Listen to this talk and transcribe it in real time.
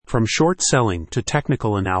From short selling to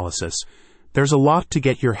technical analysis, there's a lot to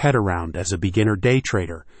get your head around as a beginner day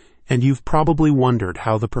trader, and you've probably wondered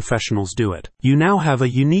how the professionals do it. You now have a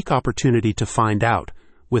unique opportunity to find out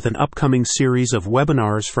with an upcoming series of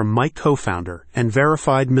webinars from Mike co-founder and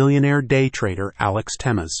verified millionaire day trader Alex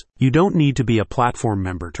Temes. You don't need to be a platform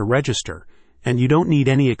member to register, and you don't need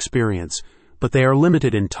any experience, but they are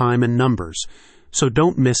limited in time and numbers, so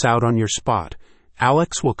don't miss out on your spot.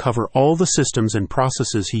 Alex will cover all the systems and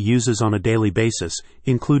processes he uses on a daily basis,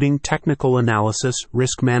 including technical analysis,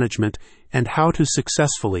 risk management, and how to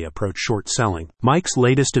successfully approach short selling. Mike's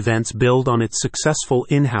latest events build on its successful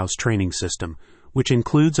in-house training system, which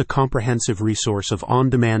includes a comprehensive resource of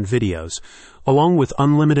on-demand videos, along with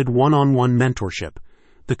unlimited one-on-one mentorship.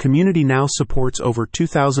 The community now supports over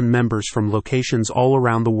 2,000 members from locations all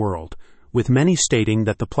around the world, with many stating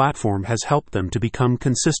that the platform has helped them to become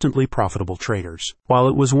consistently profitable traders. While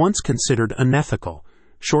it was once considered unethical,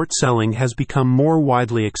 short selling has become more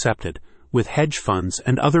widely accepted, with hedge funds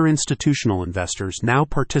and other institutional investors now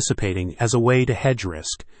participating as a way to hedge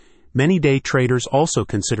risk. Many day traders also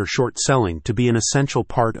consider short selling to be an essential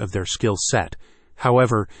part of their skill set.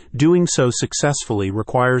 However, doing so successfully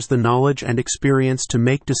requires the knowledge and experience to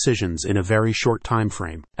make decisions in a very short time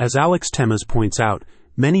frame. As Alex Temes points out,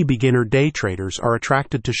 many beginner day traders are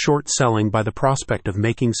attracted to short selling by the prospect of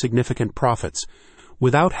making significant profits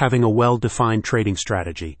without having a well-defined trading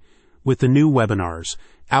strategy. With the new webinars,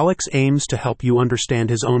 Alex aims to help you understand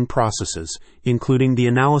his own processes, including the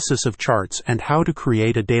analysis of charts and how to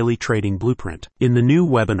create a daily trading blueprint. In the new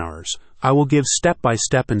webinars, I will give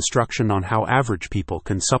step-by-step instruction on how average people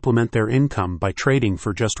can supplement their income by trading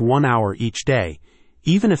for just 1 hour each day,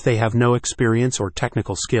 even if they have no experience or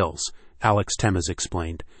technical skills, Alex Temes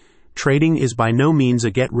explained. Trading is by no means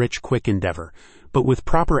a get-rich-quick endeavor, but with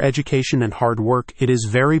proper education and hard work, it is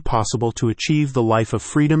very possible to achieve the life of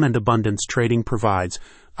freedom and abundance trading provides.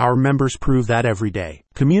 Our members prove that every day.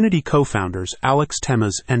 Community co-founders Alex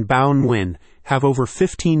Temes and Bao Nguyen have over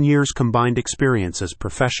 15 years combined experience as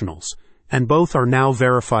professionals, and both are now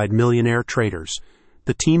verified millionaire traders.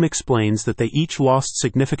 The team explains that they each lost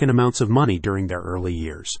significant amounts of money during their early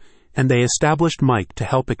years, and they established Mike to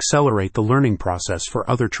help accelerate the learning process for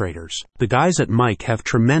other traders. The guys at Mike have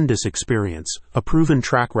tremendous experience, a proven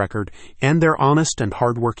track record, and they're honest and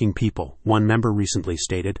hardworking people, one member recently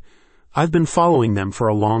stated. I've been following them for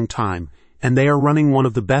a long time, and they are running one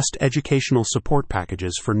of the best educational support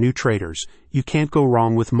packages for new traders. You can't go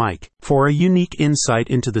wrong with Mike. For a unique insight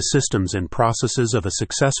into the systems and processes of a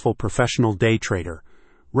successful professional day trader,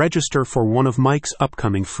 register for one of Mike's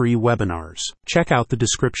upcoming free webinars. Check out the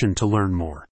description to learn more.